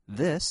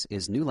This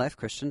is New Life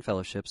Christian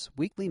Fellowship's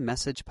weekly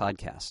message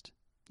podcast.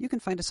 You can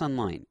find us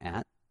online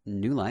at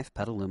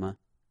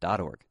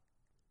newlifepetaluma.org.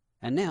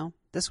 And now,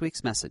 this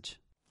week's message.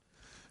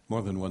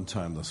 More than one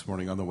time this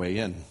morning on the way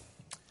in,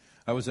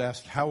 I was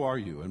asked, how are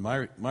you? And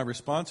my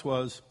response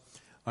was,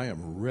 I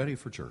am ready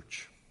for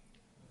church.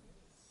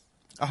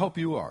 I hope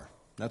you are.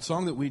 That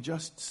song that we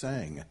just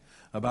sang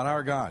about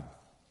our God.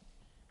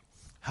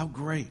 How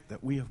great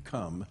that we have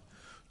come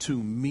to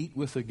meet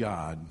with a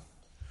God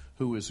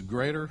who is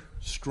greater,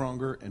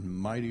 stronger, and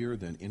mightier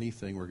than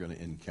anything we're going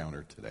to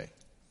encounter today.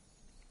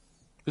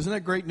 Isn't that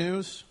great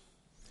news?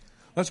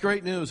 That's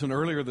great news. And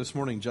earlier this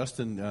morning,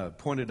 Justin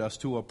pointed us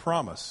to a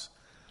promise.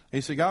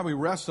 He said, God, we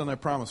rest on that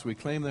promise. We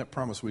claim that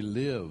promise. We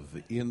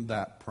live in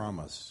that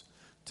promise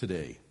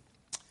today.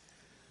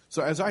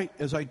 So as I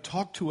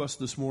talk to us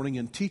this morning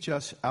and teach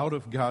us out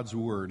of God's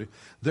Word,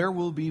 there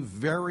will be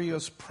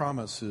various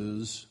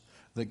promises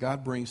that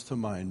God brings to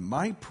mind.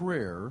 My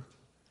prayer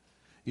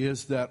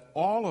is that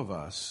all of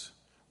us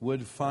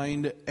would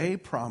find a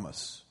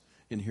promise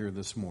in here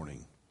this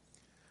morning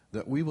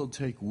that we will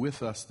take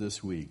with us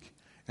this week,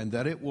 and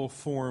that it will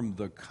form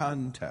the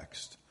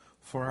context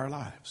for our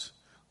lives,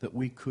 that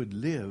we could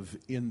live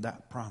in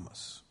that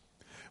promise.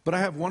 But I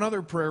have one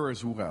other prayer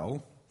as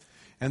well,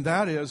 and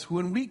that is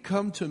when we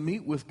come to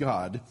meet with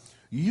God,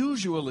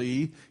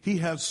 usually He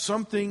has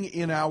something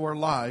in our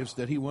lives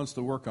that He wants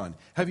to work on.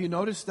 Have you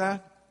noticed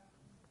that?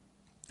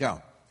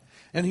 Yeah.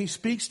 And He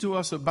speaks to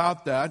us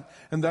about that,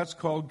 and that's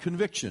called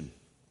conviction.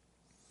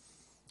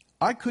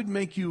 I could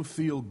make you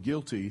feel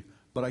guilty,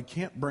 but I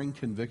can't bring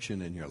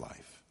conviction in your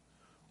life.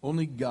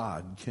 Only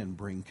God can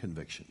bring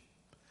conviction.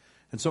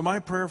 And so my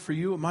prayer for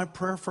you and my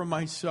prayer for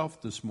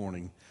myself this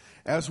morning,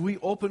 as we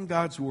open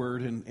God's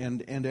Word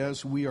and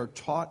as we are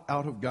taught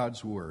out of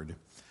God's Word,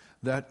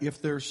 that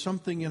if there's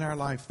something in our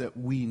life that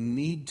we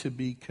need to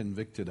be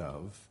convicted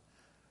of,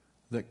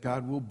 that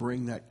God will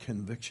bring that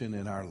conviction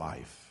in our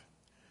life.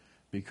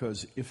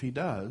 Because if He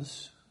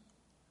does,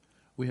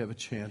 we have a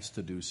chance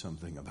to do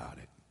something about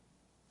it.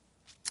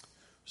 I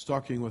was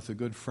talking with a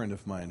good friend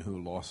of mine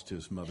who lost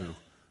his mother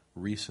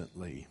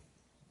recently.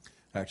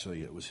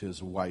 Actually, it was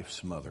his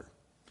wife's mother.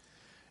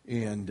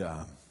 And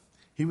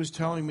he was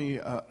telling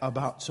me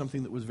about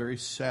something that was very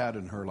sad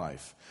in her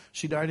life.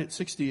 She died at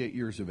 68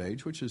 years of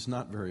age, which is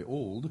not very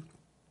old.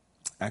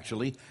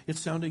 Actually, it's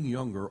sounding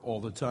younger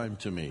all the time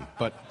to me.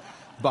 But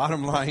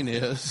bottom line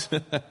is,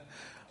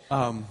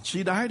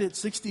 she died at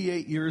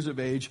 68 years of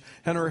age,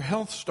 and her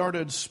health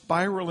started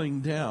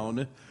spiraling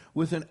down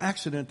with an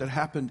accident that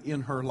happened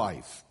in her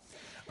life.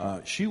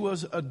 She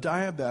was a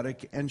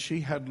diabetic, and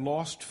she had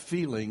lost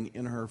feeling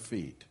in her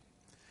feet.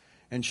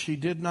 And she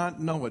did not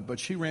know it, but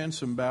she ran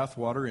some bath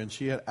water, and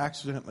she had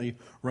accidentally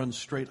run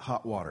straight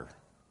hot water.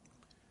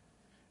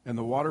 And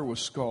the water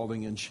was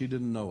scalding, and she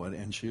didn't know it.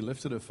 And she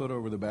lifted a foot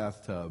over the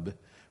bathtub,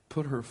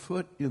 put her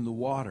foot in the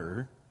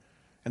water,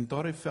 and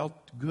thought it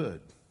felt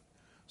good.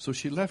 So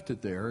she left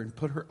it there and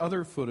put her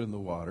other foot in the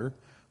water,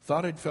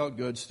 thought it felt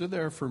good, stood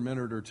there for a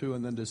minute or two,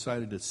 and then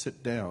decided to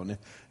sit down. And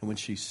when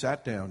she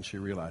sat down, she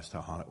realized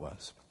how hot it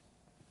was.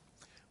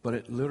 But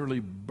it literally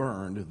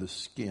burned the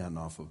skin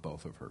off of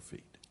both of her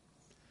feet.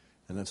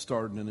 And that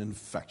started an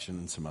infection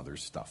and some other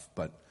stuff.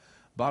 But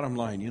bottom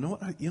line, you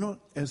know,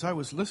 as I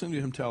was listening to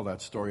him tell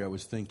that story, I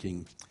was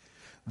thinking,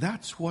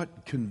 that's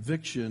what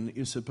conviction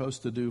is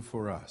supposed to do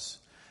for us.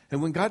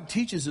 And when God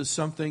teaches us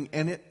something,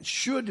 and it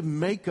should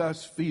make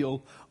us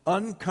feel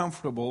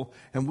uncomfortable,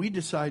 and we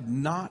decide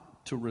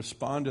not to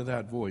respond to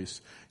that voice,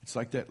 it's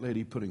like that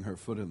lady putting her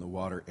foot in the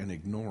water and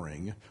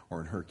ignoring, or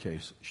in her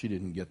case, she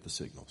didn't get the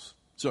signals.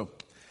 So,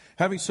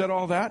 having said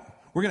all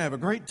that, we're going to have a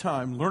great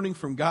time learning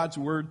from God's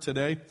Word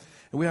today.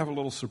 And we have a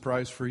little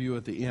surprise for you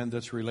at the end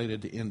that's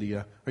related to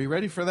India. Are you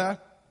ready for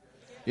that?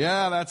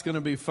 Yeah, that's going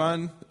to be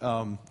fun.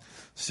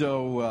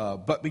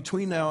 But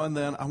between now and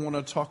then, I want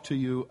to talk to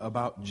you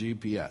about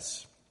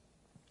GPS.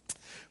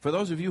 For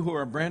those of you who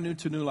are brand new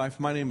to New Life,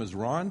 my name is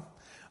Ron.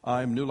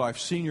 I'm New Life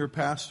Senior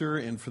Pastor,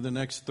 and for the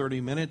next 30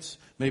 minutes,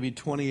 maybe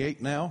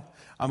 28 now,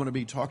 I'm going to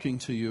be talking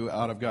to you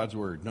out of God's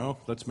Word. No,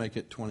 let's make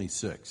it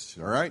 26,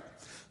 all right?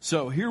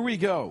 So here we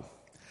go.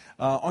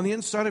 On the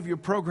inside of your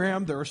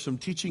program, there are some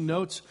teaching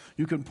notes.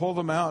 You can pull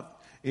them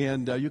out,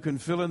 and you can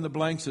fill in the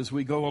blanks as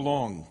we go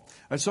along.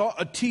 I saw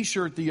a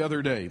T-shirt the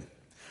other day.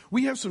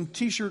 We have some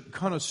T-shirt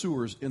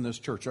connoisseurs in this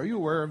church. Are you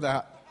aware of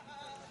that?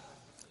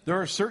 There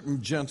are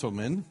certain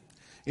gentlemen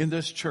in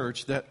this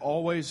church that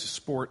always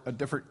sport a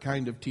different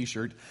kind of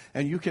T-shirt,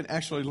 and you can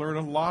actually learn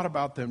a lot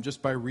about them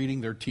just by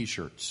reading their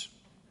T-shirts.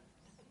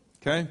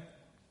 Okay?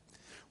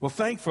 Well,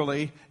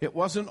 thankfully, it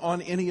wasn't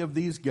on any of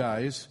these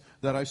guys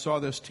that I saw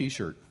this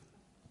T-shirt.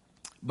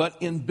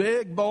 But in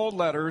big, bold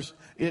letters,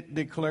 it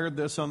declared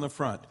this on the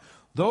front.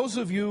 Those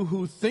of you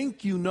who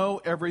think you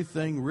know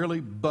everything really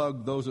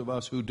bug those of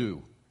us who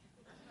do.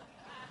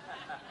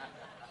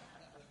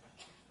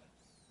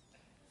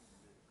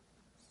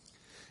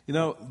 You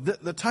know,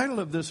 the title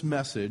of this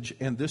message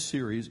and this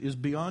series is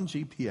Beyond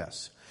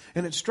GPS.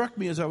 And it struck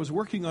me as I was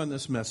working on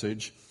this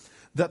message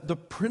that the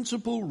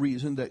principal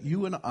reason that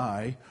you and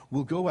I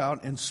will go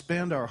out and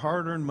spend our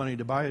hard-earned money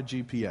to buy a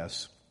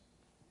GPS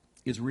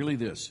is really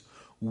this.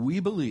 We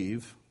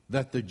believe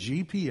that the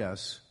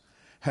GPS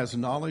has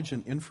knowledge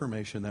and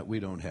information that we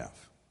don't have.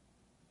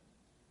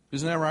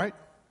 Isn't that right?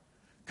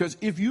 Because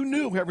if you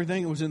knew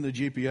everything that was in the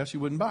GPS, you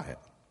wouldn't buy it.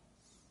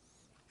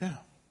 Yeah.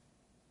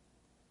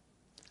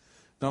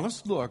 Now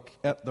let's look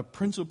at the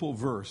principal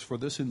verse for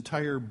this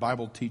entire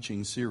Bible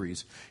teaching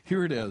series.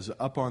 Here it is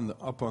up on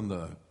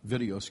the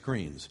video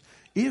screens.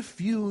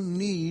 If you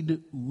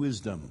need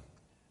wisdom.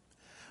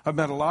 I've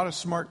met a lot of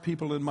smart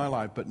people in my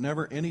life, but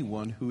never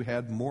anyone who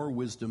had more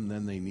wisdom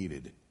than they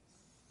needed.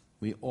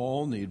 We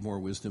all need more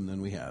wisdom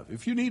than we have.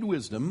 If you need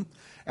wisdom,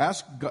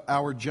 ask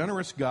our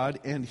generous God,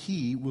 and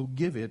He will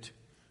give it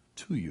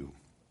to you.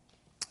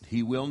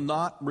 He will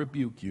not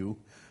rebuke you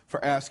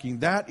for asking.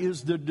 That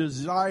is the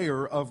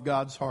desire of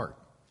God's heart.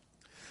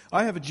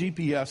 I have a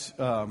GPS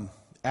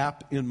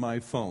app in my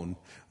phone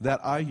that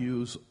I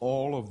use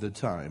all of the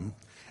time,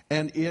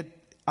 and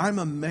I'm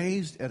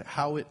amazed at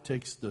how it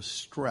takes the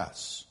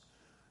stress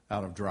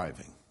out of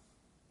driving.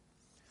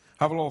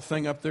 I have a little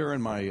thing up there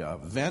in my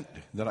vent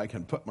that I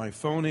can put my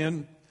phone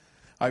in.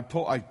 I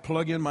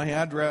plug in my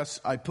address,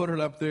 I put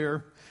it up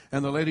there,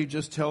 and the lady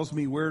just tells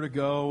me where to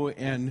go.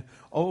 And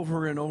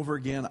over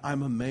again,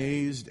 I'm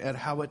amazed at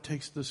how it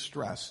takes the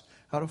stress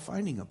out of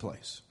finding a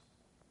place.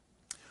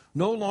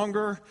 No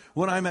longer,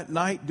 when I'm at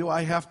night, do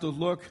I have to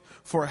look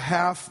for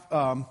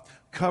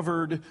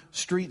half-covered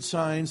street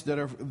signs that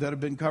have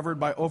been covered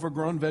by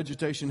overgrown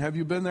vegetation. Have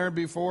you been there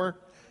before?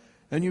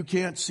 And you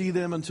can't see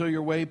them until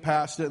you're way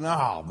past it. And,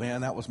 oh, man,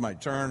 that was my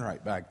turn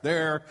right back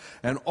there.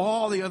 And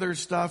all the other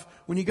stuff.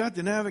 When you got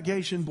the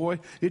navigation,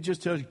 boy, it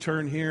just tells you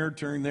turn here,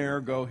 turn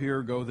there, go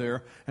here, go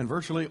there. And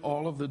virtually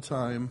all of the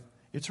time,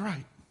 it's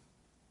right.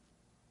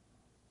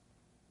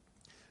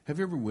 Have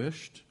you ever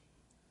wished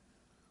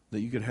that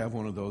you could have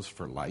one of those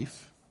for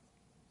life?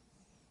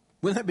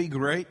 Wouldn't that be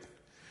great?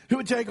 It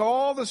would take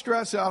all the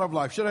stress out of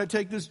life. Should I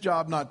take this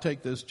job, not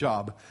take this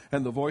job?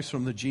 And the voice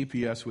from the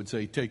GPS would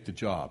say, take the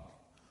job.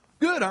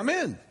 Good, I'm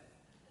in.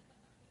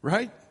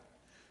 Right?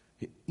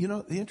 You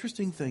know, the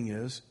interesting thing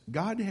is,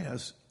 God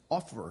has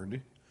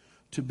offered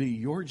to be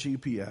your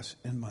GPS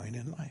and mine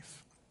in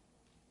life.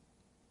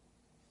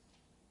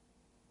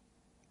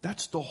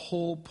 That's the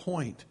whole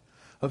point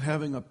of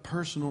having a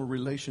personal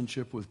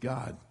relationship with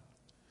God.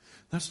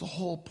 That's the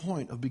whole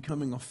point of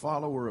becoming a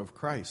follower of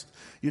Christ.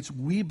 It's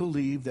we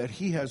believe that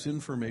He has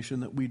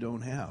information that we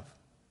don't have.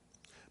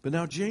 But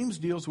now James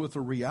deals with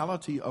the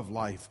reality of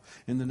life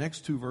in the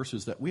next two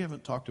verses that we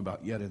haven't talked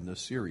about yet in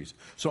this series.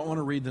 So I want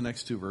to read the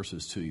next two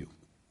verses to you.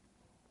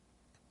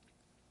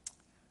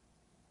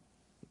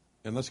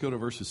 And let's go to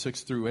verses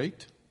 6 through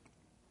 8.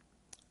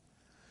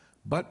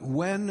 But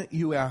when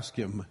you ask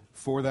Him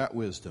for that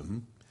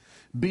wisdom,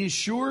 be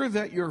sure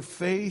that your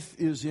faith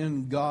is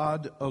in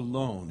God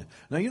alone.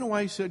 Now, you know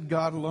why He said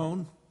God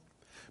alone?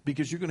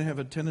 Because you're going to have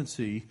a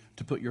tendency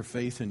to put your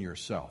faith in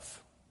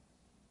yourself.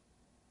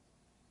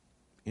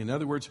 In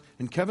other words,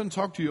 and Kevin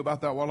talked to you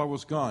about that while I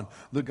was gone,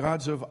 the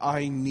gods of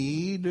I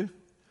need,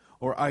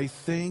 or I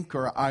think,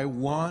 or I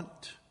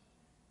want.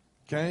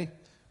 Okay?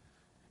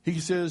 He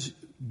says,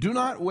 do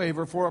not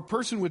waver, for a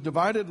person with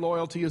divided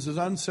loyalty is as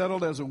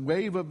unsettled as a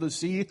wave of the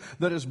sea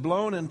that is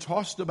blown and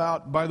tossed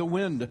about by the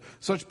wind.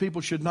 Such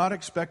people should not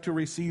expect to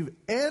receive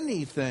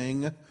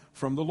anything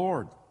from the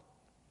Lord.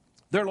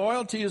 Their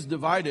loyalty is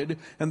divided,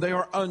 and they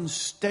are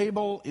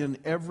unstable in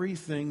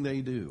everything they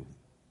do.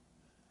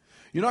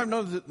 You know,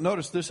 I've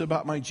noticed this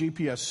about my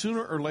GPS.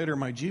 Sooner or later,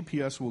 my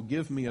GPS will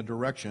give me a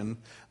direction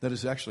that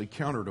is actually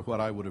counter to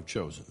what I would have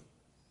chosen.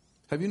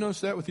 Have you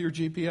noticed that with your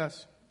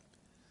GPS?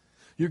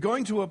 You're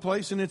going to a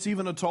place and it's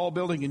even a tall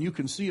building and you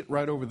can see it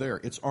right over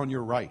there. It's on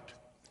your right.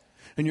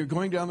 And you're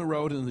going down the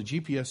road and the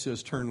GPS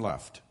says turn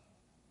left.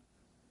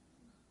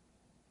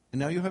 And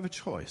now you have a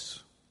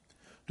choice.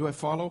 Do I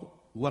follow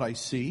what I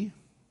see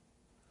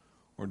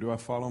or do I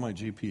follow my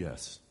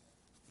GPS?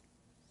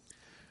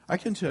 I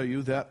can tell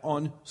you that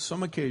on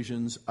some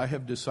occasions I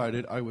have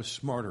decided I was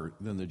smarter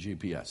than the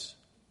GPS.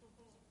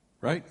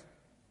 Right?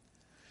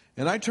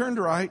 And I turned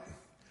right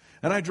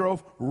and I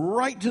drove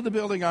right to the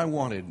building I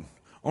wanted,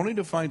 only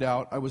to find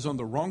out I was on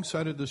the wrong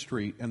side of the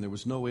street and there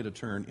was no way to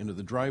turn into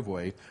the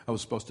driveway I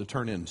was supposed to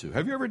turn into.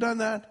 Have you ever done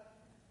that?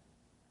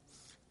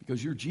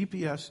 Because your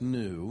GPS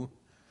knew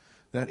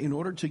that in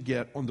order to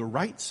get on the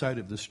right side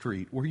of the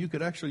street where you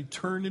could actually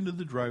turn into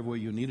the driveway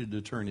you needed to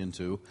turn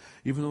into,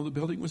 even though the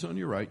building was on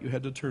your right, you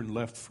had to turn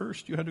left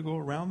first. You had to go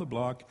around the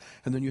block,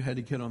 and then you had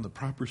to get on the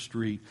proper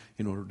street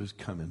in order to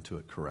come into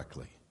it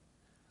correctly.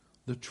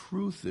 The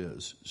truth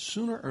is,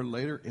 sooner or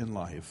later in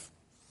life,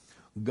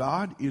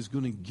 God is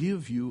going to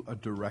give you a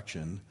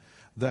direction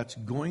that's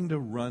going to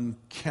run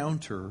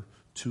counter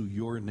to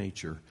your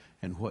nature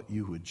and what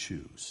you would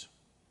choose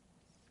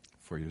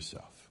for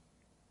yourself.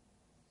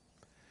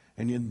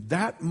 And in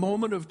that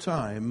moment of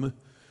time,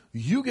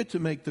 you get to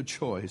make the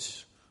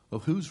choice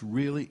of who's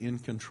really in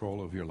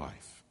control of your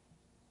life.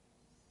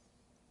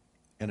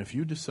 And if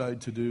you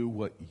decide to do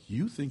what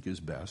you think is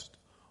best,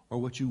 or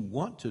what you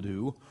want to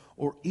do,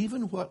 or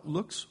even what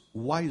looks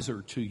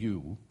wiser to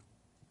you,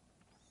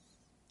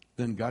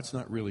 then God's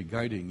not really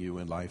guiding you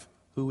in life.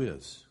 Who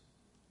is?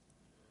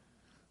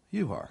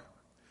 You are.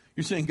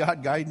 You're saying,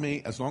 God, guide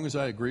me as long as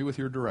I agree with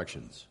your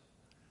directions.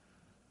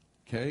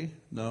 Okay?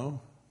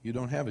 No, you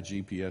don't have a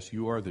GPS.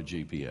 You are the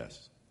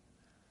GPS.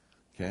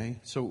 Okay?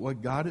 So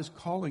what God is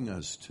calling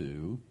us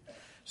to,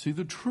 see,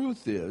 the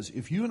truth is,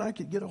 if you and I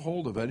could get a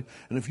hold of it,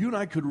 and if you and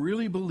I could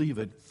really believe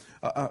it,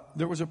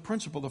 there was a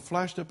principle that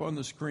flashed up on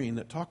the screen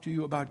that talked to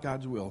you about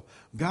God's will.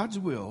 God's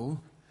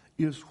will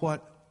is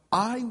what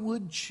I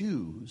would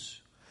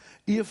choose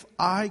if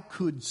I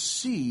could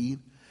see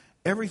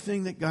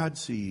everything that God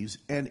sees,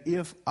 and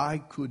if I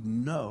could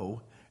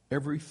know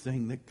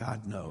everything that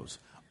God knows.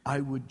 I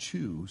would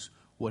choose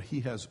what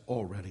He has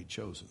already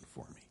chosen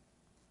for me.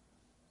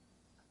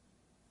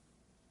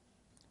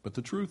 But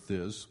the truth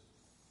is,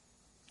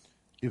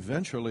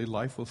 eventually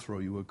life will throw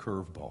you a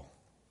curveball.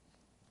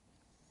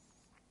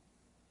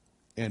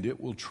 And it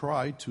will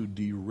try to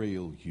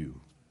derail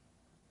you.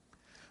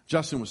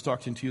 Justin was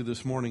talking to you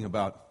this morning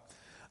about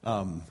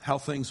how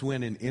things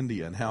went in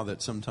India, and how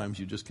that sometimes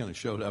you just kind of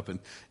showed up and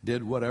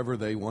did whatever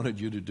they wanted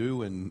you to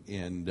do,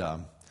 and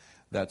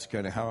that's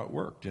kind of how it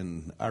worked.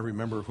 And I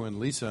remember when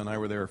Lisa and I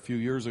were there a few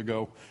years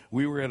ago,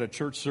 we were at a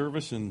church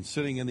service and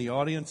sitting in the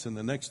audience, and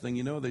the next thing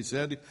you know, they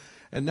said,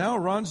 and now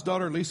Ron's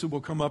daughter Lisa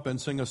will come up and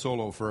sing a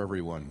solo for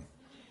everyone.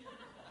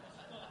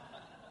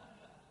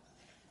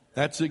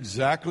 That's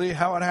exactly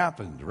how it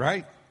happened,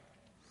 right?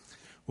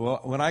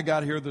 Well, when I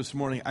got here this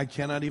morning, I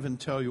cannot even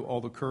tell you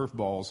all the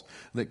curveballs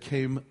that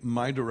came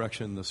my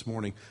direction this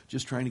morning,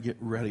 just trying to get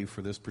ready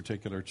for this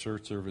particular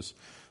church service.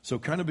 So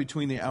kind of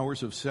between the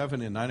hours of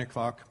 7 and 9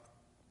 o'clock,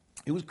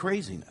 it was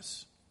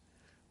craziness.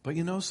 But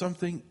you know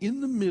something?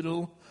 In the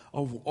middle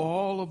of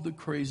all of the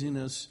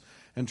craziness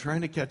and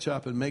trying to catch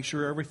up and make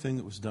sure everything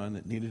that was done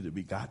that needed to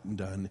be gotten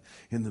done,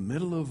 in the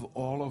middle of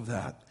all of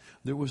that,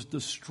 there was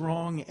the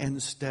strong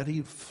and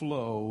steady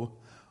flow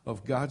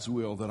of God's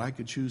will that I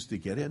could choose to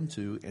get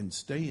into and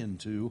stay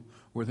into,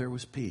 where there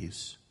was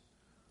peace,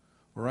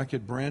 or I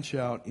could branch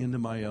out into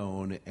my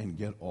own and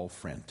get all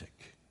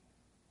frantic.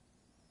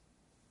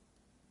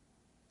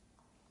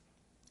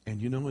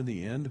 And you know, in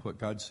the end, what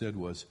God said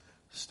was,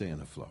 stay in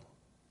the flow.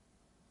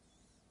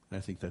 And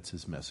I think that's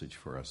His message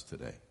for us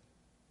today.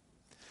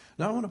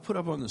 Now I want to put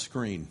up on the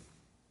screen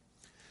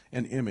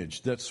an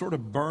image that sort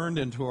of burned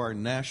into our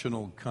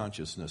national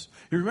consciousness.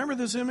 You remember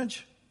this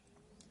image?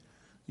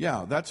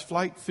 Yeah, that's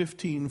Flight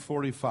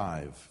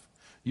 1545,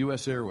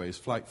 U.S. Airways,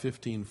 Flight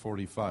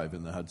 1545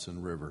 in the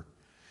Hudson River.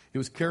 It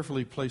was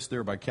carefully placed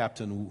there by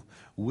Captain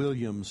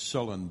William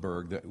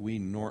Sullenberger,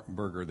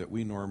 that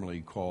we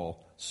normally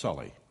call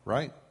Sully,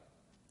 right?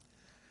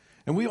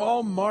 And we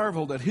all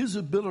marveled at his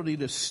ability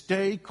to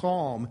stay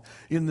calm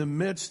in the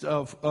midst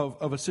of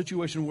a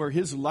situation where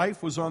his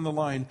life was on the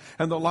line,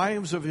 and the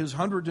lives of his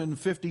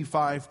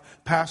 155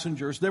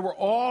 passengers. They were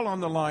all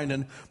on the line,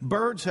 and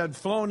birds had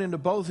flown into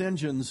both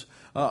engines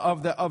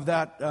of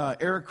that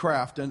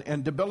aircraft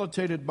and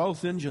debilitated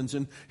both engines,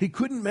 and he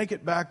couldn't make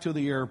it back to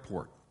the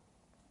airport.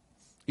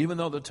 Even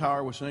though the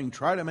tower was saying,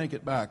 try to make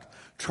it back,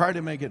 try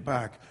to make it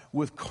back.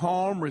 With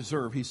calm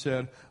reserve, he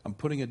said, I'm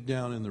putting it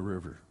down in the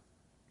river.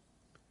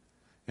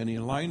 And he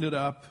lined it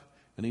up,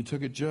 and he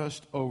took it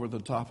just over the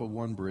top of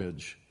one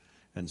bridge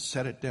and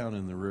set it down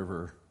in the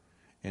river,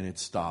 and it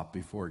stopped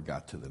before it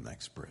got to the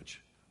next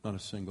bridge. Not a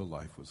single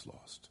life was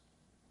lost.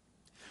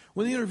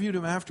 When they interviewed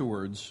him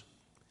afterwards,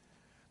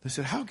 they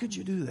said, how could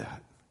you do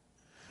that?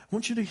 I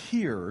want you to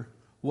hear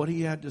what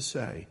he had to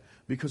say.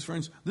 Because,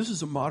 friends, this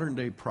is a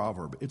modern-day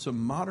proverb. It's a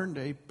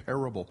modern-day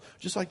parable.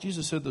 Just like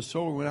Jesus said, the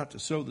sower went out to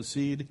sow the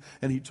seed,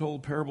 and he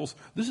told parables.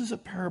 This is a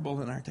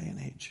parable in our day and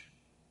age.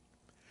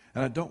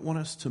 And I don't want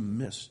us to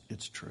miss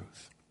its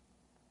truth.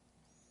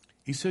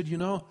 He said, you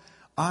know,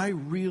 I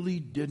really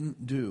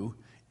didn't do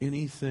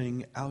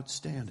anything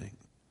outstanding.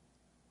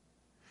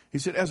 He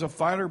said, as a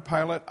fighter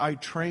pilot, I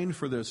trained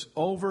for this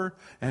over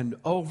and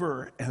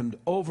over and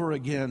over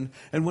again.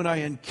 And when I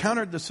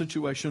encountered the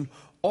situation,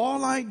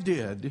 all I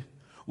did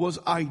was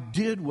I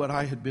did what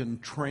I had been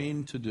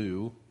trained to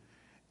do,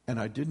 and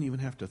I didn't even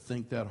have to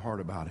think that hard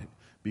about it,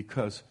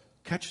 because,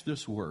 catch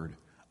this word,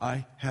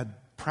 I had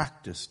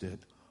practiced it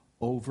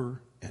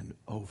over and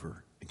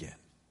over again.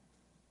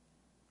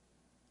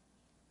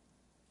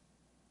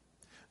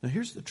 Now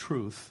here's the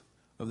truth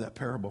of that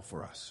parable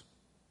for us.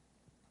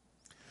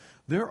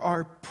 There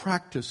are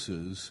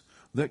practices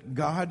that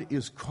God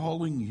is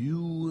calling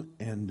you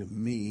and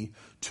me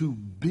to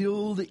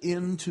build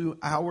into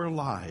our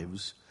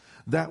lives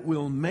that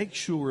will make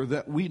sure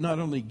that we not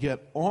only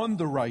get on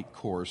the right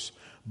course,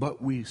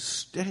 but we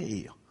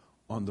stay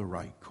on the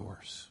right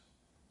course.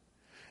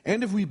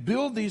 And if we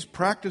build these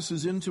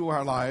practices into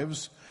our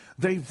lives,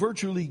 they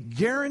virtually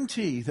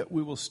guarantee that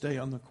we will stay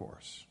on the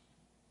course.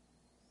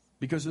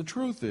 Because the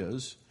truth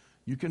is,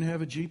 you can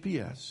have a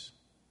GPS,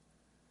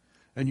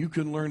 and you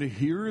can learn to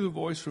hear the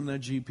voice from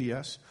that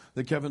GPS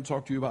that Kevin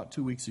talked to you about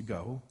 2 weeks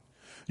ago.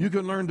 You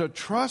can learn to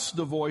trust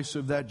the voice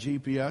of that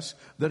GPS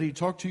that he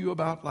talked to you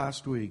about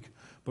last week.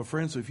 But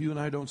friends, if you and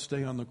I don't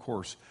stay on the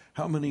course,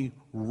 how many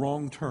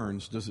wrong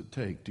turns does it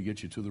take to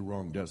get you to the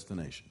wrong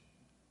destination?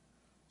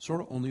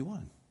 Sort of only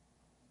one.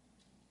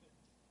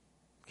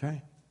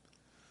 Okay?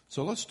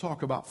 So let's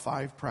talk about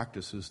 5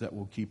 practices that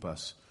will keep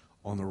us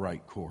on the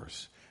right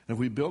course. And if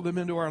we build them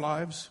into our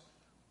lives,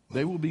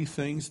 they will be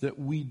things that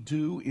we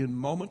do in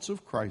moments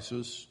of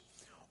crisis,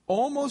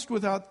 almost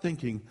without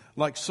thinking,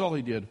 like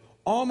Sully did,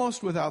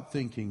 almost without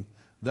thinking,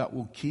 that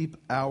will keep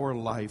our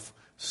life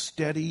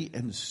steady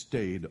and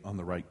stayed on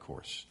the right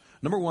course.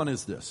 Number 1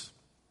 is this.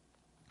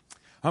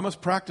 I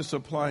must practice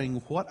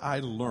applying what I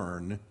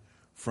learn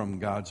from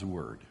God's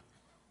Word.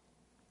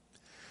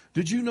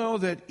 Did you know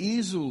that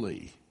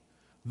easily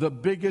the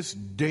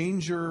biggest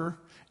danger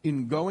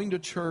in going to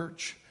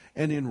church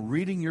and in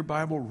reading your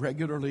Bible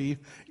regularly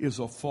is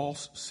a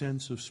false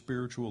sense of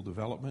spiritual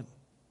development?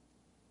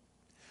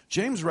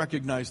 James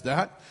recognized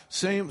that.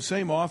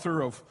 Same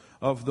author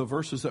of the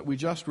verses that we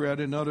just read.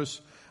 And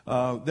notice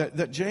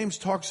that James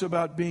talks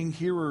about being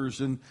hearers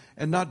and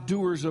not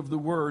doers of the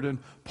word. And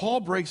Paul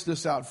breaks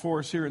this out for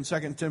us here in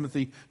 2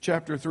 Timothy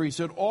chapter 3. He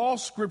said, all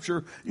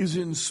Scripture is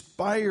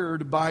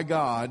inspired by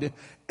God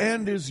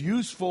and is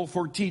useful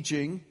for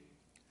teaching,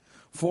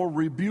 for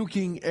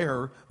rebuking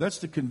error. That's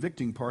the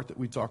convicting part that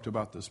we talked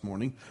about this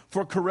morning.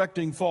 For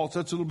correcting faults.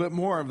 That's a little bit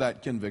more of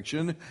that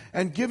conviction.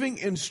 And giving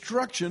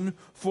instruction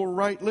for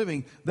right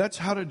living. That's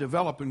how to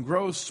develop and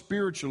grow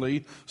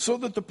spiritually so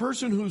that the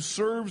person who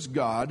serves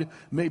God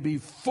may be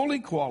fully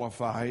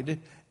qualified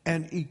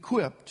and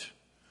equipped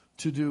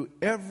to do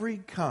every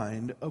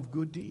kind of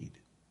good deed.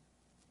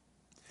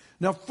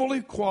 Now,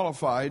 fully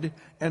qualified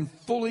and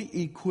fully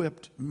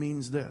equipped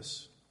means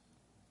this.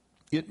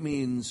 It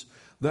means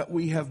that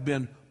we have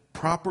been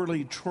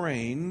properly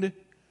trained.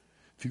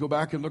 If you go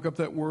back and look up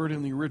that word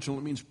in the original,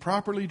 it means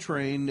properly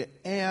trained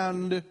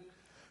and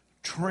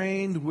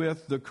trained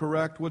with the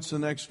correct, what's the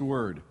next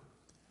word?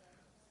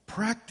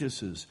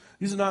 Practices.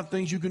 These are not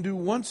things you can do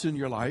once in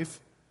your life.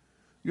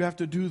 You have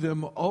to do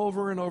them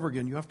over and over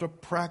again. You have to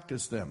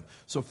practice them.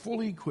 So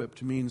fully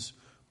equipped means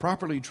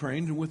properly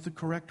trained and with the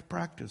correct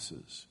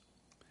practices.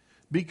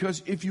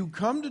 Because if you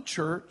come to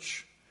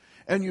church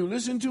and you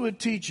listen to a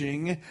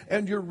teaching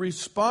and your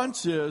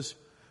response is,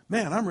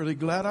 man, I'm really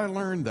glad I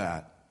learned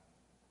that.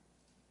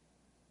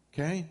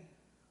 Okay?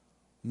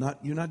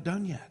 You're not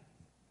done yet.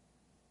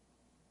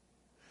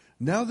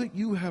 Now that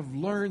you have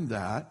learned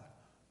that,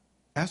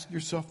 ask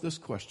yourself this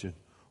question.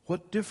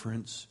 What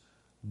difference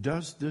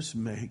does this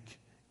make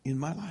in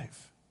my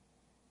life?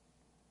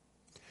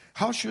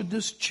 How should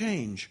this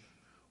change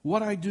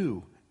what I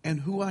do and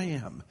who I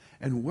am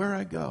and where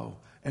I go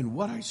and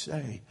what I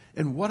say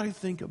and what I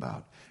think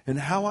about and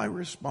how I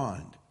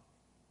respond?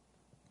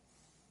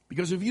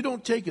 Because if you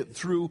don't take it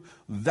through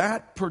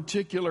that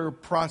particular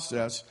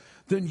process,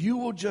 then you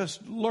will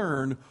just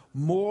learn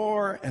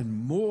more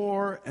and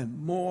more and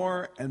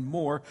more and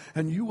more,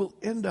 and you will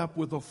end up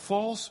with a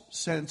false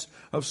sense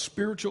of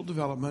spiritual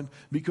development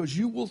because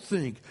you will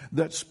think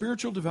that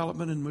spiritual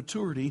development and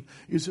maturity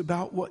is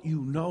about what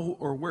you know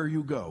or where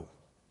you go.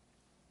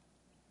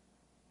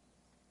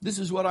 This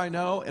is what I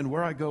know, and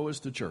where I go is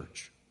to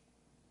church.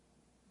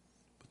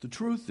 But the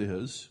truth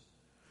is,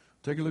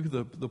 take a look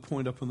at the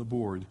point up on the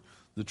board.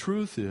 The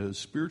truth is,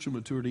 spiritual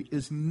maturity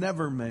is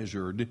never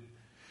measured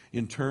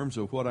in terms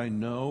of what I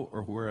know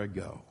or where I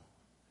go.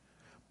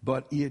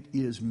 But it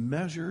is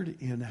measured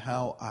in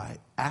how I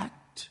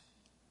act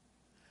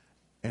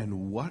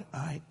and what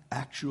I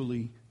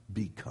actually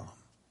become.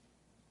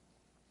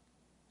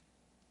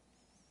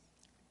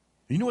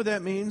 You know what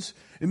that means?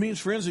 It means,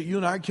 friends, that you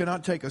and I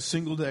cannot take a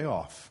single day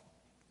off.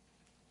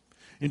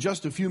 In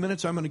just a few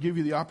minutes, I'm going to give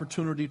you the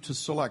opportunity to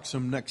select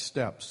some next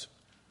steps.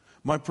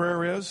 My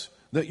prayer is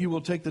that you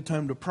will take the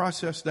time to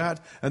process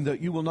that, and that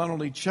you will not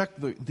only check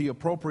the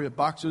appropriate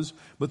boxes,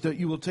 but that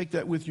you will take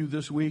that with you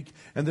this week,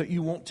 and that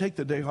you won't take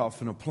the day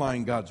off in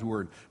applying God's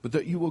Word, but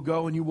that you will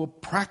go and you will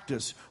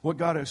practice what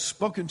God has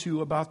spoken to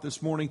you about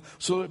this morning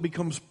so that it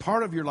becomes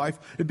part of your life.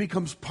 It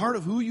becomes part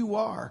of who you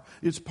are.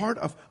 It's part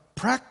of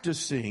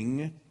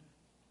practicing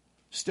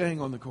staying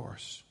on the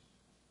course.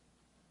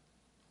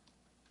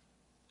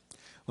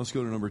 Let's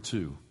go to number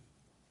 2.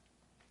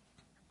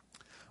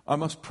 I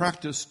must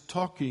practice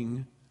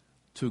talking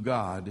to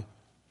God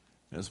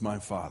as my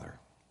Father.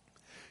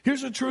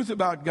 Here's the truth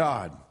about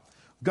God.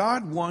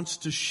 God wants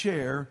to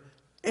share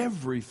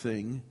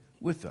everything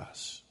with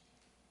us.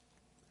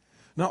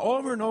 Now,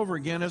 over and over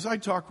again, as I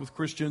talk with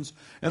Christians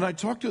and I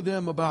talk to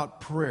them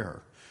about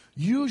prayer,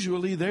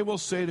 usually they will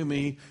say to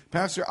me,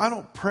 Pastor, I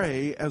don't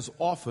pray as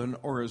often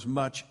or as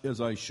much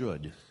as I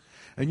should.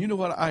 And you know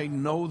what I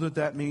know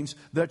that means?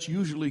 That's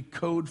usually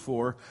code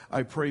for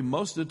I pray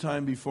most of the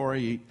time before I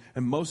eat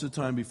and most of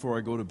the time before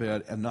I go to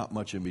bed and not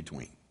much in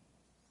between.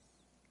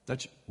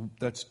 That's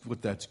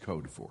what that's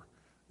code for.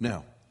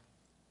 Now,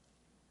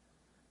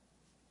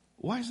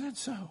 why is that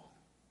so?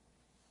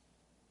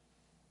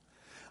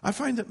 I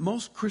find that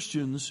most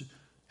Christians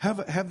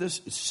have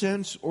this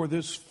sense or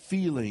this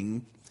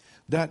feeling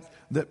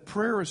that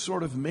prayer is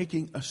sort of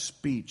making a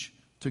speech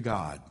to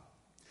God.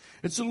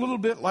 It's a little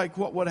bit like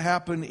what would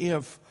happen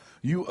if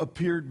you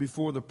appeared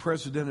before the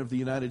President of the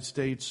United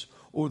States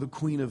or the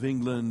Queen of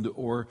England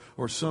or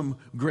some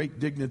great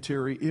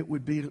dignitary. It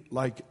would be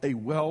like a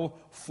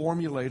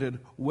well-formulated,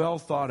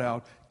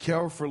 well-thought-out,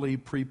 carefully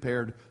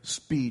prepared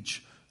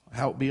speech,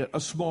 howbeit a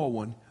small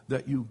one,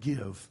 that you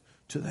give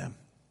to them.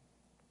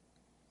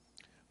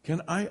 Can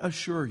I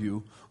assure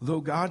you, though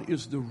God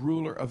is the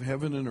ruler of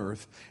heaven and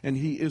earth, and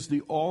He is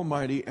the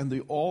Almighty and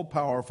the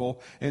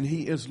All-Powerful, and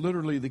He is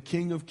literally the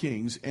King of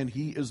Kings, and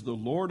He is the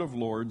Lord of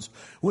Lords,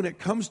 when it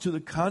comes to the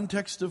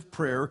context of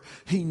prayer,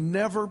 He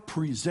never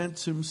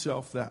presents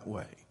Himself that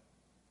way.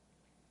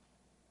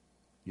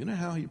 You know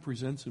how He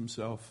presents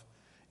Himself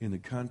in the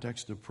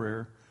context of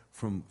prayer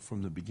from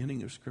the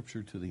beginning of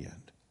Scripture to the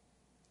end?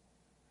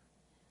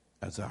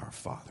 As our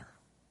Father.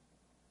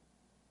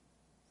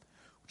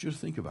 Just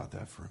think about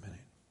that for a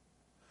minute.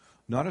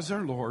 Not as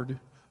our Lord,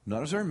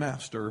 not as our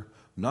Master,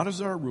 not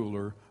as our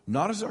ruler,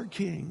 not as our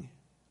King,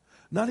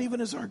 not even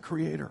as our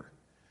Creator.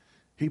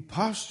 He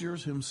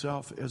postures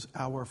Himself as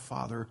our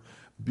Father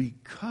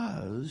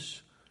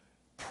because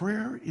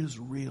prayer is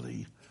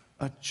really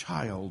a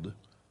child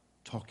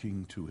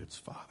talking to its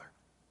father.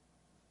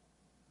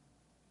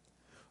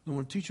 I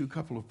want to teach you a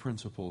couple of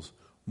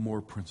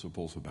more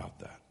principles about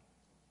that.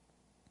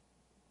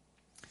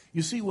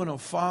 You see, when a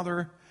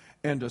father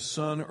and a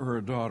son or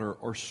a daughter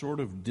are sort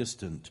of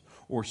distant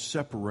or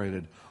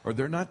separated, or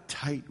they're not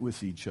tight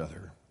with each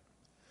other,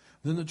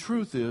 then the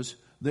truth is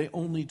they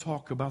only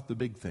talk about the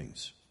big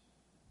things.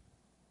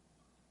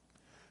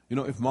 You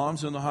know, if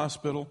mom's in the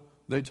hospital,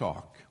 they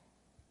talk.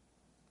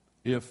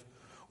 If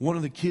one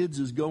of the kids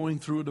is going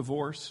through a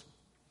divorce,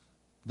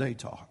 they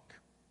talk.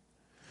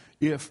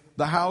 If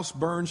the house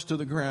burns to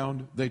the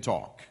ground, they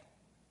talk.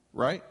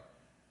 Right?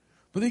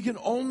 But they can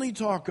only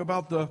talk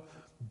about the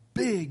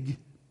big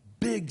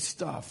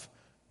stuff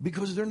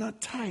because they're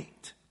not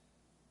tight.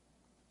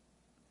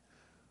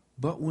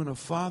 But when a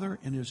father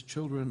and his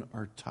children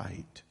are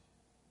tight,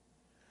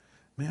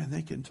 man,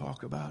 they can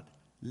talk about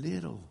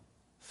little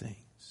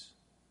things,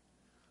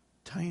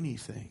 tiny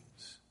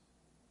things,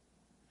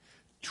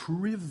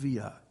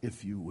 trivia,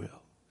 if you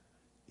will,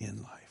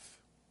 in life.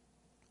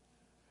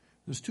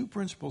 There's two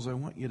principles I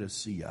want you to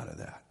see out of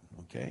that,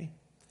 okay?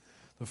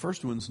 The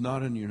first one's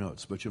not in your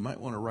notes, but you might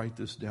want to write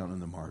this down in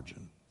the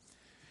margin.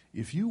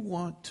 If you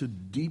want to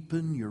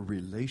deepen your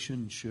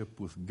relationship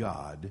with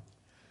God,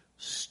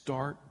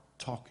 start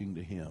talking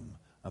to Him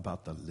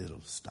about the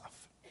little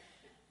stuff.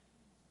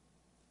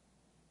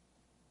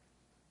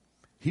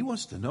 He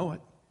wants to know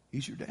it.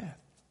 He's your dad.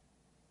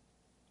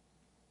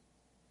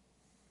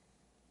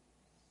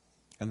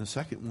 And the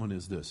second one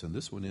is this, and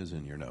this one is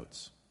in your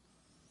notes.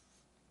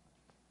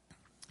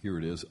 Here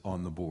it is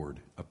on the board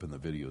up in the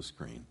video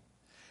screen.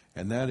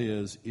 And that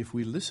is, if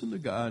we listen to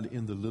God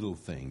in the little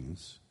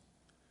things,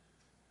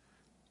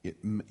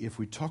 if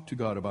we talk to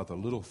God about the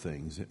little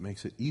things, it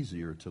makes it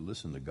easier to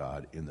listen to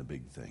God in the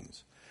big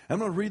things. I'm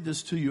going to read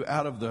this to you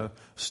out of the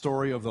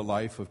story of the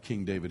life of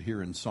King David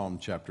here in Psalm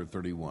chapter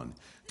 31.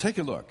 Take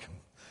a look.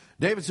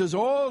 David says,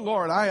 "Oh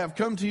Lord, I have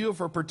come to you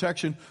for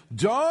protection.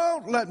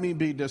 Don't let me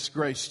be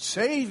disgraced.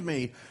 Save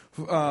me,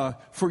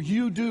 for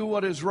you do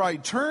what is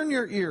right. Turn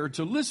your ear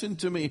to listen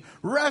to me.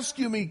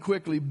 Rescue me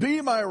quickly.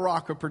 Be my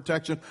rock of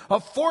protection, a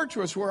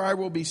fortress where I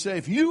will be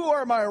safe. You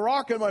are my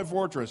rock and my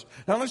fortress."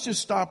 Now let's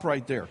just stop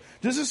right there.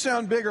 Does this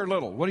sound big or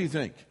little? What do you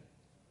think?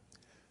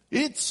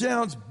 It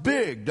sounds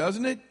big,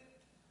 doesn't it?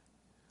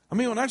 I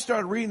mean, when I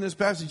started reading this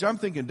passage, I'm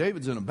thinking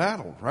David's in a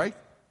battle, right?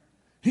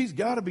 He's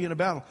got to be in a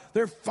battle.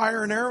 They're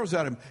firing arrows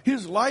at him.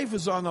 His life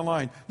is on the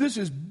line. This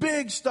is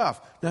big stuff.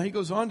 Now he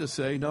goes on to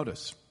say,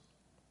 notice,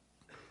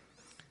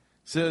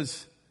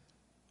 says,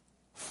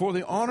 "For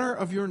the honor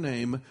of your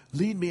name,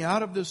 lead me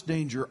out of this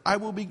danger. I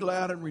will be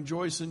glad and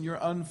rejoice in your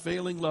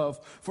unfailing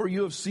love. For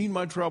you have seen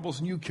my troubles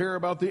and you care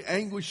about the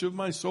anguish of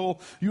my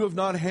soul. You have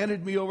not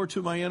handed me over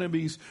to my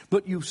enemies,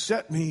 but you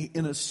set me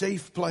in a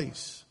safe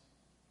place.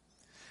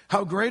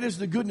 How great is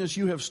the goodness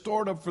you have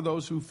stored up for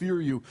those who fear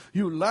you.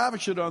 You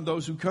lavish it on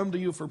those who come to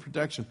you for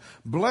protection,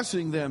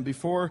 blessing them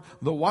before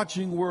the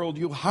watching world.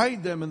 You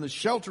hide them in the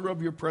shelter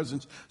of your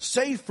presence,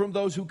 safe from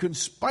those who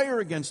conspire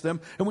against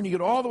them." And when you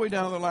get all the way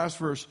down to the last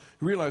verse,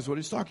 you realize what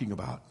he's talking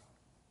about.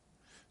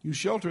 You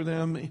shelter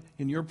them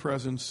in your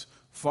presence,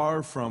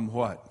 far from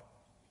what?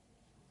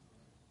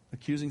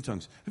 Accusing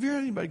tongues. Have you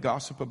heard anybody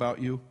gossip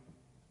about you?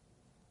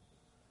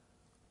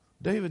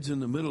 David's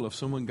in the middle of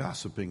someone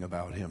gossiping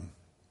about him.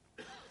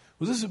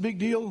 Was this a big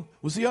deal?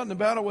 Was he out in the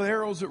battle with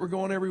arrows that were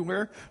going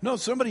everywhere? No,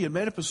 somebody had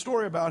made up a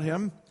story about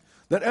him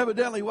that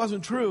evidently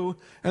wasn't true,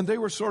 and they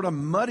were sort of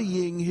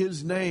muddying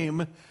his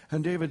name.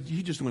 And David,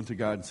 he just went to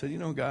God and said, "You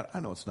know, God, I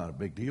know it's not a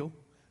big deal.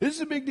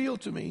 It's a big deal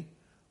to me,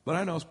 but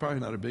I know it's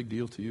probably not a big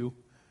deal to you.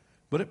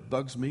 But it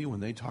bugs me when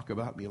they talk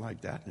about me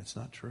like that, and it's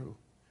not true.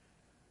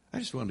 I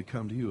just wanted to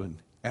come to you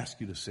and ask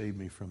you to save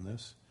me from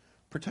this.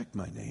 Protect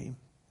my name.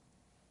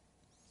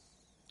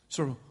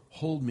 Sort of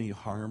hold me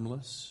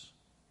harmless."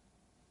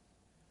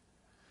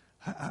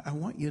 I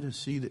want you to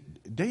see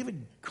that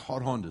David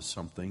caught on to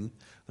something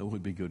that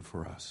would be good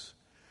for us.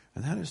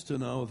 And that is to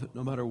know that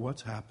no matter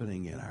what's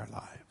happening in our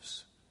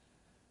lives,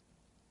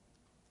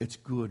 it's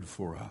good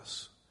for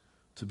us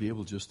to be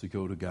able just to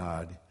go to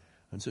God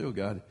and say, oh,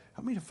 God,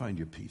 help me to find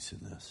your peace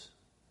in this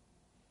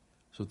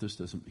so that this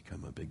doesn't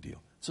become a big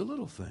deal. It's a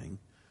little thing.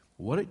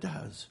 What it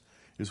does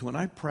is when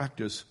I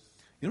practice,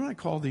 you know what I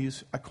call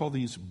these? I call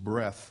these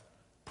breath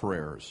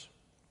prayers.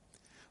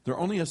 They're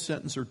only a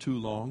sentence or two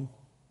long,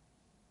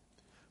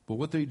 but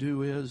what they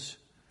do is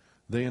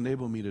they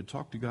enable me to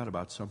talk to God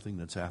about something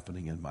that's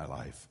happening in my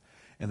life,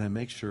 and I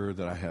make sure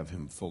that I have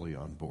Him fully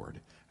on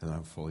board, and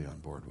I'm fully on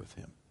board with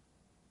Him.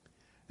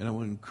 And I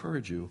want to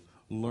encourage you,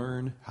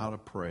 learn how to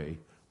pray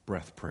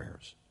breath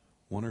prayers,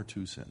 1 or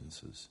 2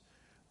 sentences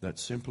that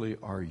simply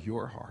are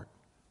your heart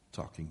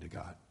talking to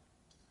God.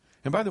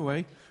 And by the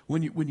way,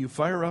 when you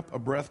fire up a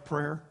breath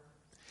prayer,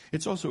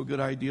 it's also a good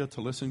idea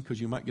to listen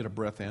because you might get a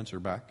breath answer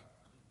back.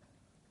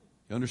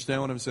 You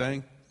understand what I'm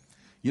saying?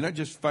 You're not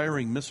just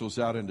firing missiles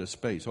out into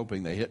space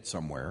hoping they hit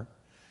somewhere.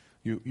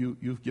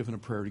 You've given a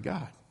prayer to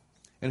God.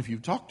 And if you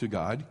talk to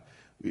God,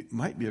 it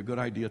might be a good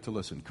idea to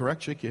listen.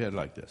 Correct? Shake your head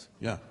like this.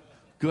 Yeah.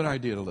 Good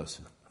idea to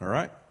listen. All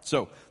right?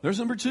 So there's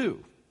number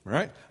 2. All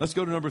right? Let's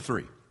go to number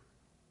 3.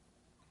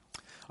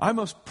 I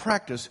must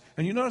practice.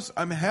 And you notice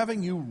I'm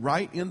having you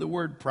write in the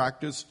word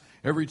practice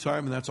every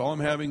time, and that's all I'm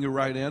having you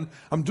write in.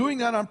 I'm doing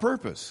that on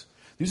purpose.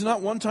 These are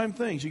not one-time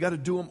things. You got to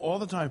do them all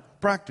the time.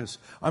 Practice.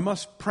 I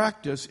must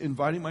practice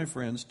inviting my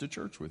friends to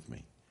church with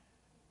me.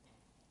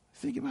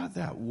 Think about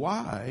that.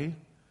 Why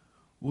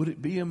would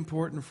it be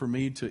important for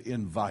me to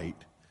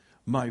invite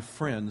my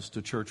friends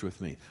to church with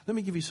me? Let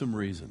me give you some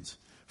reasons.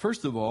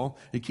 First of all,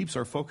 it keeps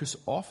our focus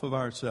off of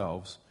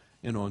ourselves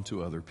and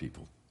onto other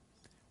people,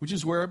 which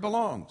is where it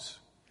belongs.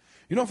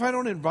 You know, if I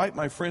don't invite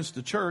my friends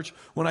to church,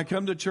 when I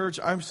come to church,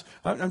 I'm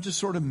just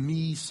sort of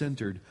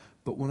me-centered.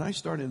 But when I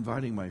start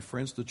inviting my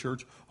friends to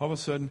church, all of a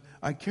sudden,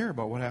 I care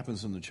about what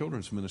happens in the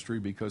children's ministry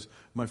because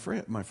my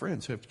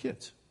friends have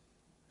kids.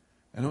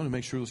 And I want to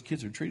make sure those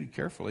kids are treated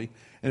carefully.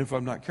 And if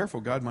I'm not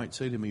careful, God might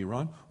say to me,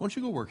 Ron, why don't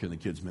you go work in the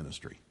kids'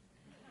 ministry?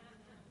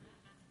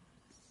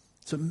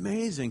 It's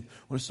amazing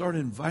when I start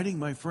inviting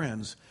my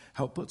friends,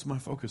 how it puts my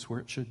focus where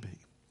it should be.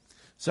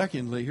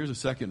 Secondly, here's a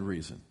second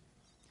reason.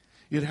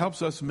 It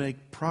helps us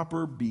make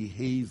proper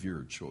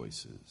behavior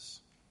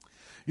choices.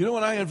 You know,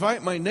 when I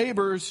invite my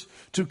neighbors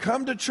to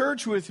come to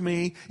church with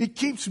me, it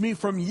keeps me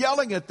from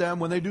yelling at them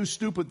when they do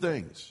stupid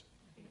things.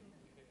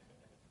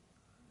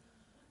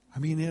 I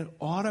mean, it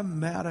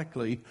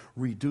automatically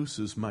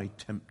reduces my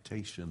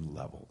temptation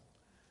level.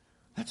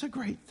 That's a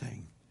great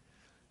thing.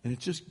 And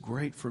it's just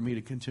great for me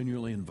to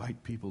continually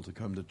invite people to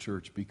come to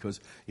church because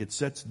it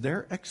sets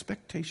their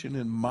expectation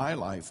in my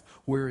life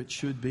where it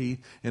should be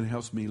and it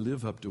helps me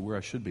live up to where I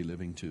should be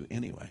living to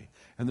anyway.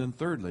 And then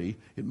thirdly,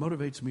 it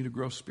motivates me to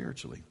grow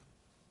spiritually.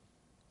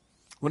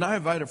 When I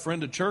invite a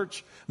friend to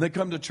church, and they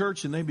come to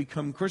church and they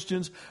become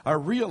Christians, I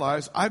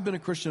realize I've been a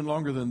Christian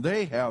longer than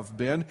they have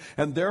been,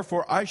 and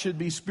therefore I should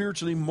be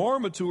spiritually more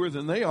mature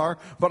than they are.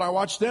 But I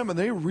watch them and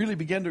they really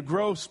begin to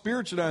grow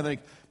spiritually. I think,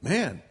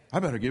 man,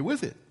 I better get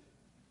with it.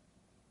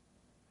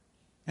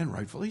 And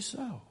rightfully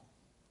so.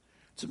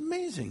 It's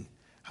amazing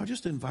how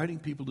just inviting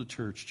people to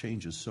church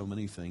changes so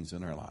many things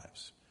in our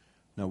lives.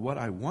 Now, what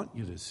I want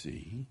you to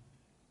see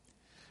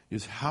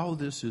is how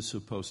this is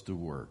supposed to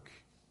work.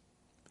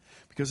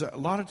 Because a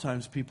lot of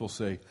times people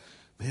say,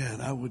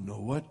 man, I wouldn't know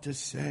what to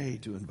say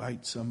to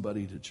invite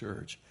somebody to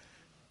church.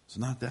 It's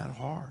not that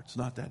hard. It's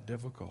not that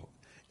difficult.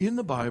 In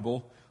the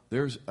Bible,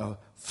 there's a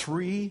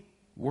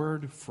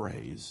 3-word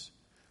phrase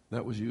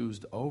that was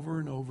used over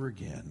and over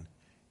again,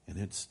 and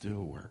it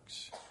still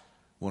works. I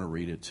want to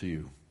read it to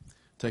you.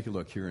 Take a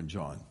look here in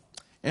John.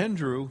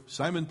 Andrew,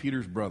 Simon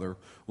Peter's brother,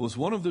 was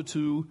one of the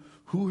 2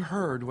 who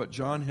heard what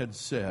John had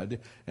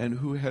said and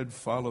who had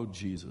followed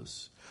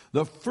Jesus.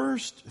 The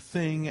first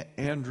thing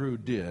Andrew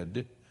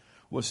did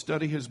was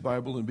study his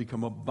Bible and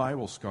become a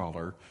Bible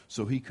scholar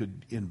so he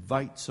could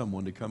invite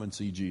someone to come and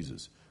see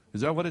Jesus.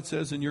 Is that what it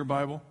says in your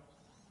Bible?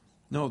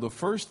 No, the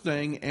first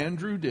thing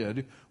Andrew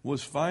did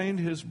was find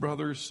his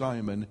brother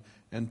Simon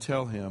and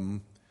tell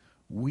him,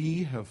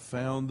 we have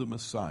found the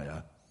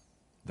Messiah,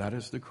 that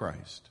is the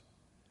Christ.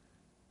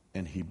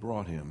 And he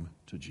brought him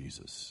to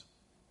Jesus.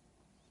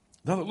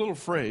 Now, the little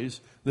phrase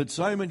that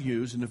Simon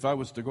used, and if I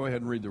was to go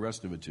ahead and read the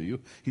rest of it to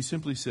you, he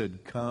simply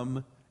said,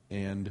 come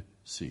and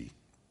see.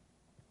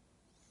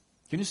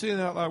 Can you say that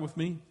out loud with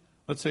me?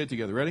 Let's say it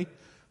together. Ready?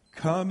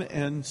 Come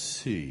and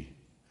see.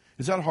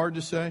 Is that hard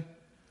to say?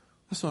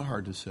 That's not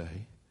hard to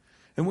say.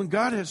 And when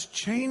God has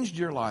changed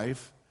your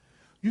life,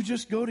 you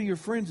just go to your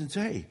friends and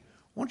say, hey,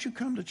 why don't you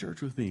come to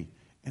church with me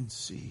and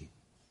see?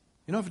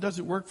 You know, if it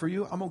doesn't work for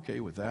you, I'm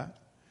okay with that.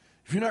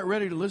 If you're not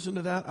ready to listen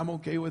to that, I'm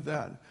okay with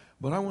that.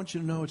 But I want you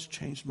to know it's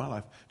changed my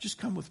life. Just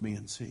come with me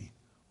and see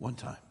one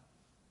time.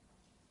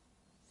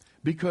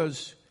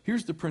 Because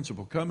here's the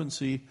principle. Come and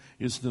see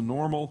is the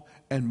normal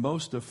and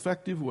most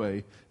effective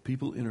way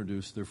people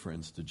introduce their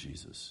friends to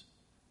Jesus.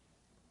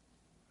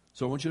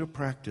 So I want you to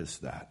practice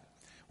that.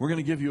 We're going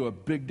to give you a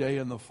big day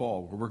in the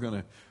fall where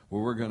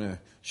we're going to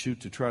shoot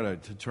to try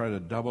to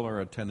double our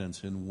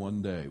attendance in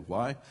one day.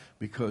 Why?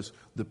 Because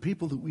the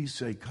people that we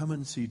say come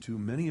and see to,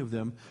 many of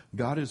them,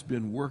 God has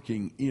been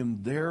working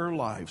in their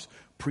lives,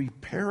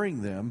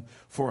 preparing them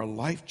for a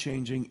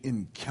life-changing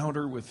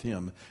encounter with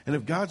Him. And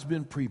if God's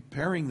been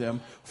preparing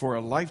them for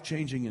a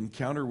life-changing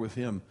encounter with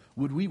Him,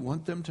 would we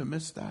want them to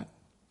miss that?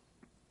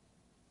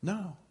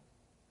 No.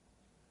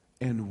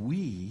 And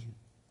we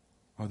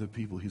are the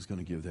people He's going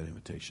to give that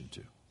invitation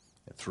to.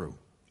 Through.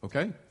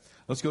 Okay?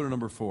 Let's go to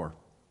number 4.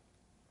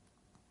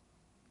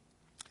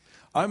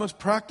 I must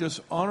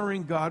practice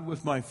honoring God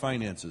with my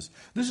finances.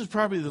 This is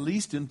probably the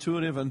least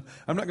intuitive, and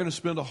I'm not going to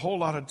spend a whole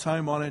lot of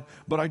time on it,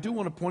 but I do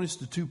want to point us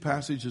to 2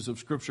 passages of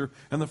Scripture,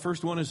 and the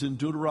first one is in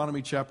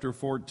Deuteronomy chapter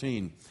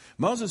 14.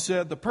 Moses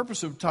said, the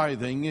purpose of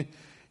tithing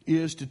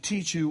is to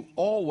teach you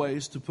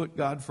always to put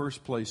God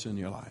first place in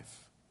your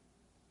life.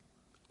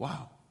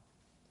 Wow.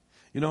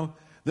 You know,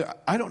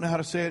 I don't know how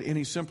to say it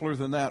any simpler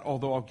than that,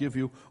 although I'll give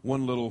you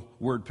one little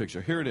word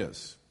picture. Here it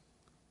is.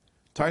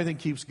 Tithing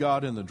keeps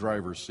God in the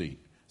driver's seat.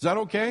 Is that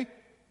okay?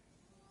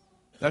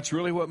 That's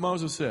really what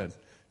Moses said.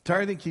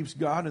 Tithing keeps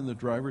God in the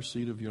driver's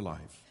seat of your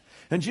life.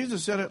 And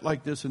Jesus said it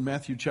like this in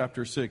Matthew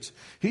chapter 6.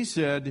 He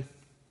said,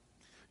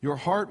 your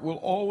heart will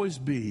always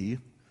be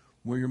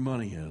where your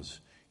money is.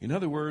 In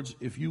other words,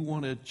 if you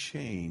want to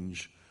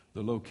change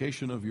the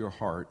location of your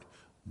heart,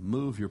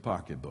 move your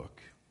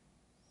pocketbook.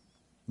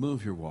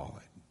 Move your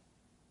wallet.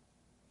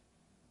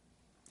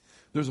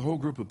 There's a whole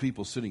group of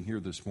people sitting here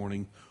this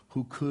morning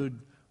who could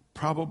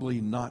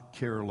probably not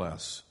care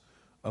less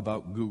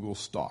about Google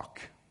stock.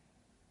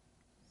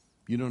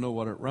 You don't know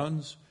what it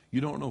runs.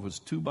 You don't know if it's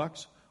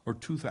 $2 or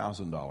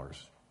 $2,000.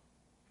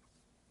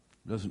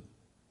 Doesn't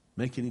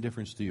make any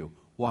difference to you.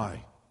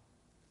 Why?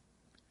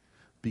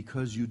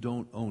 Because you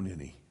don't own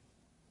any.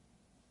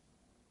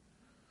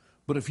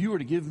 But if you were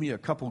to give me a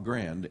couple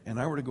grand and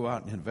I were to go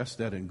out and invest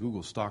that in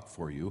Google stock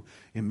for you,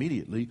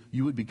 immediately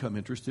you would become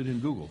interested in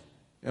Google.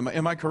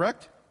 Am I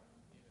correct?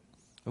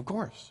 Of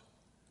course.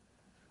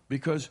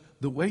 Because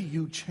the way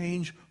you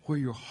change where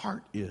your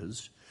heart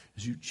is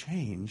you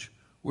change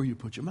where you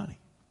put your money.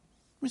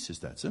 It's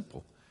just that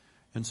simple.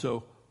 And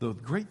so the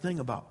great thing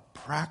about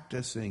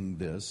practicing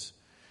this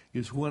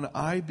is when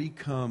I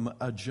become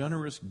a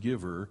generous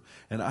giver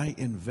and I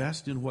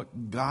invest in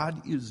what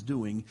God is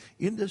doing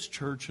in this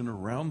church and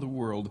around the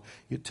world,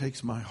 it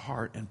takes my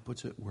heart and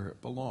puts it where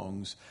it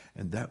belongs,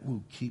 and that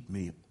will keep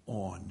me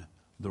on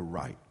the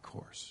right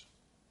course.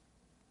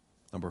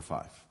 Number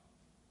 5.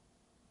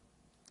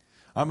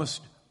 I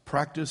must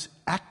practice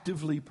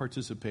actively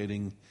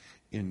participating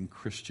in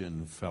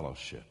Christian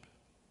fellowship.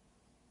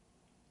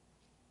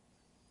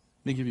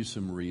 Let me give you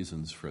some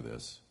reasons for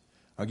this.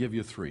 I'll give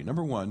you 3.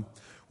 Number 1,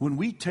 when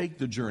we take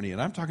the journey,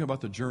 and I'm talking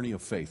about the journey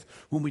of faith,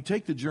 when we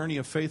take the journey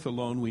of faith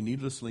alone, we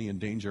needlessly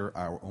endanger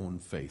our own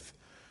faith.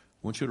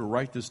 I want you to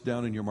write this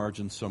down in your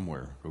margin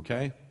somewhere,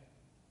 okay?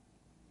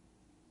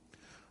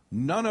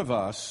 None of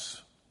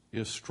us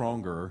is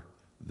stronger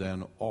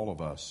than all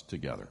of us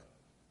together.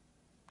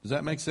 Does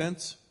that make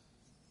sense?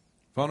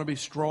 If I want to be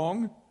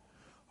strong,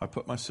 I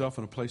put myself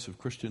in a place of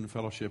Christian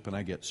fellowship and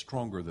I get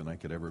stronger than I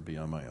could ever be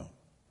on my own.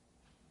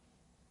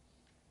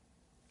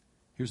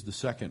 Here's the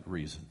second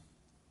reason.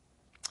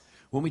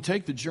 When we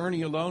take the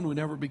journey alone, we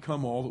never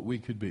become all that we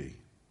could be.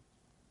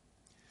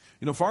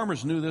 You know,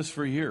 farmers knew this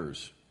for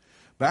years.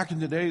 Back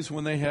in the days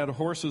when they had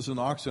horses and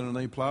oxen and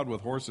they plowed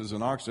with horses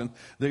and oxen,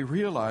 they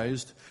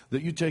realized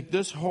that you take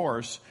this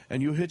horse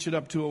and you hitch it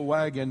up to a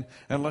wagon,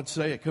 and let's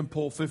say it can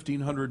pull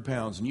 1,500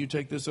 pounds. And you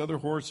take this other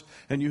horse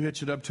and you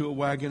hitch it up to a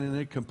wagon and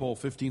it can pull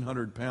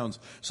 1,500 pounds.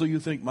 So you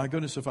think, my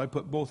goodness, if I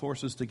put both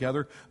horses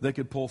together, they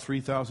could pull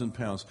 3,000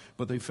 pounds.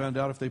 But they found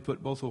out if they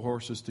put both the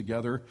horses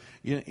together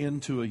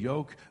into a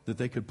yoke, that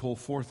they could pull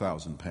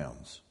 4,000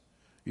 pounds,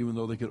 even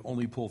though they could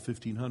only pull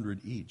 1,500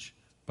 each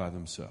by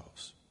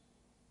themselves.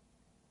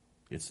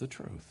 It's the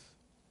truth.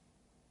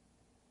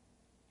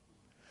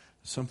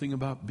 Something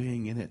about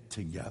being in it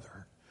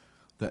together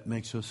that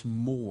makes us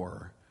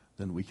more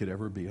than we could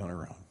ever be on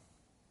our own.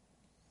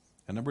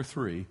 And number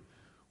 3,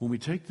 when we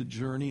take the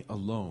journey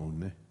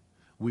alone,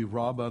 we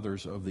rob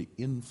others of the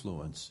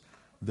influence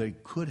they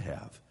could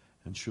have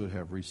and should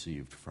have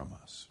received from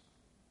us.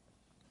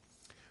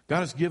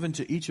 God has given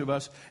to each of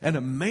us an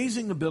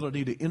amazing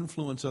ability to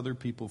influence other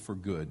people for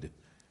good.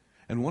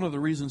 And one of the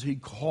reasons He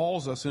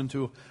calls us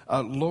into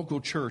a local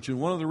church, and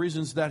one of the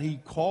reasons that He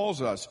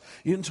calls us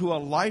into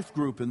a life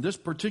group in this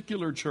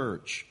particular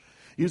church,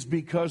 is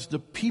because the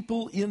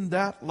people in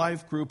that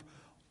life group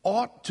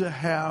ought to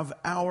have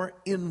our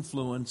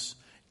influence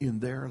in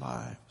their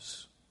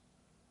lives.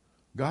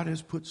 God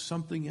has put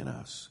something in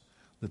us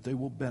that they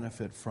will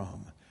benefit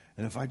from.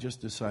 And if I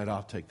just decide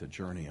I'll take the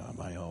journey on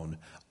my own,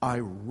 I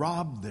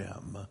rob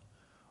them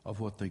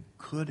of what they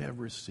could have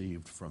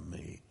received from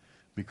me,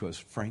 because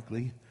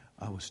frankly,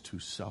 I was too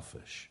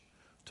selfish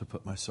to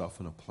put myself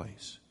in a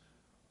place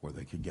where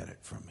they could get it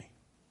from me.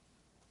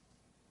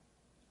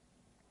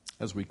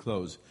 As we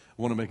close,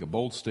 I want to make a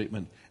bold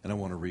statement, and I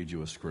want to read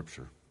you a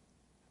scripture.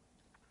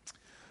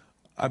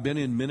 I've been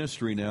in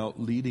ministry now,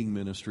 leading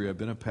ministry. I've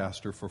been a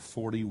pastor for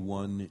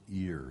 41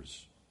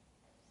 years.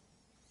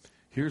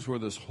 Here's where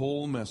this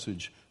whole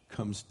message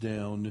comes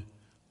down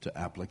to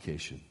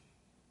application.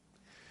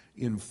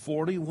 In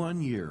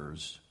 41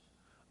 years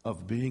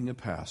of being a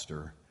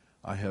pastor,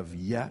 I have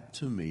yet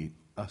to meet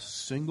a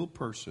single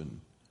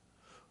person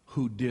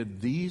who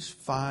did these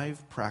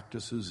 5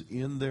 practices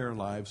in their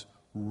lives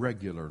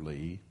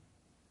regularly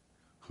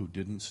who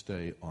didn't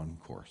stay on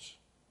course.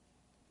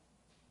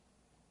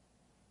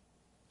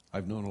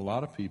 I've known a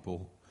lot of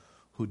people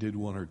who did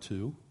 1 or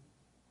 2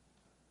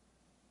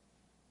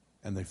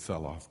 and they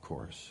fell off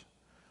course.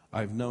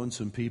 I've known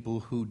some people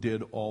who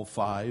did all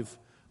 5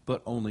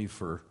 but only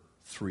for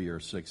 3 or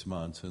 6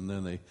 months, and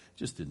then they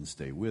just didn't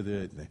stay with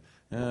it.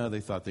 They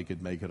thought they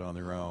could make it on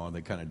their own.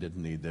 They kind of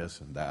didn't need this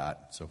and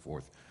that and so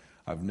forth.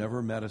 I've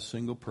never met a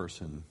single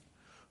person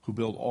who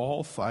built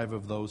all 5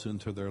 of those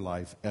into their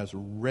life as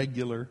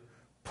regular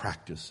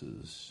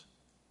practices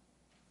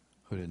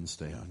who didn't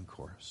stay on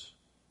course.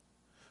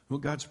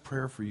 What God's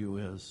prayer for you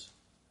is,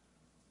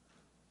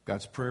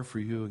 God's prayer for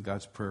you and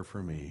God's prayer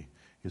for me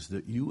is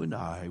that you and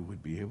I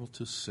would be able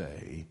to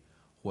say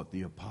what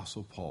the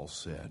Apostle Paul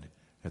said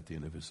at the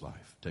end of his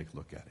life. Take a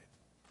look at it.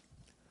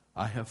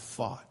 I have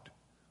fought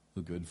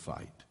the good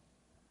fight.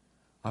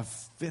 I've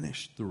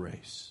finished the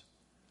race.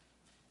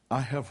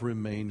 I have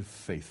remained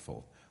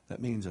faithful.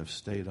 That means I've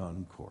stayed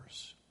on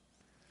course.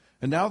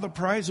 And now the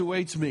prize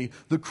awaits me,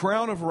 the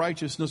crown of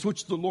righteousness,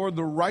 which the Lord,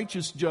 the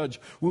righteous judge,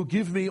 will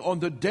give me on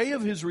the day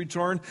of his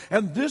return.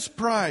 And this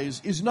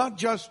prize is not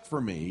just for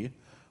me,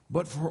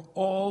 but for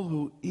all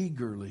who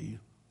eagerly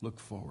look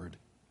forward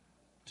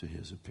to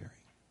his appearing.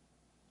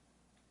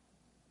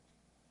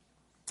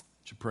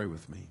 Would you pray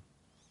with me?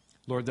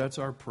 Lord, that's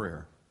our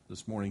prayer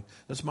this morning.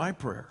 That's my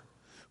prayer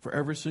for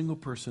every single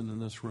person in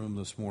this room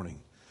this morning.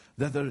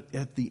 That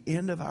at the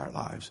end of our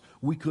lives,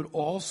 we could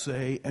all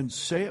say, and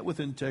say it with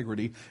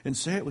integrity, and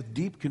say it with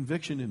deep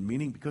conviction and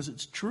meaning, because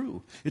it's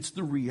true. It's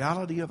the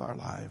reality of our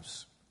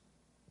lives.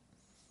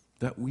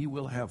 That we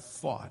will have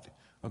fought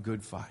a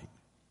good fight.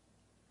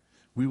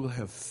 We will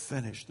have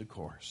finished the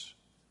course.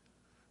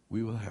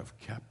 We will have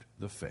kept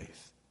the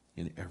faith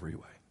in every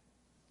way.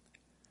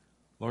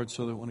 Lord,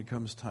 so that when it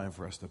comes time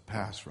for us to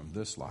pass from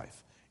this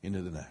life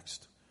into the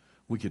next,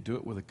 we could do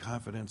it with the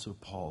confidence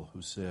of Paul,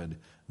 who said,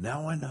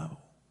 now I know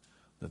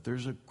that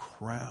there's a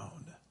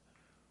crown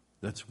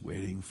that's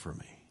waiting for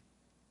me.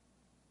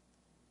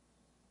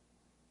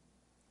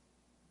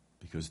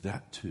 Because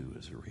that too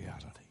is a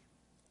reality.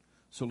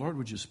 So Lord,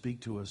 would you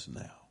speak to us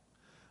now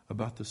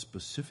about the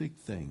specific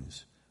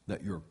things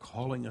that you're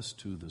calling us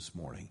to this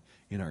morning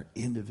in our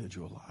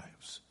individual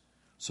lives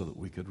so that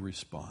we could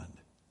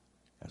respond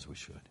as we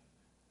should.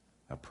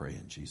 I pray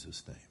in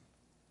Jesus'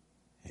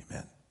 name.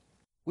 Amen.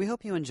 We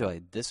hope you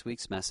enjoyed this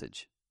week's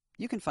message.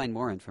 You can find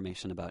more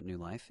information about New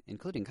Life,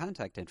 including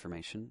contact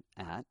information,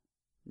 at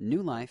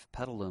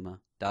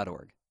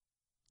newlifepetaluma.org.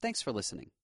 Thanks for listening.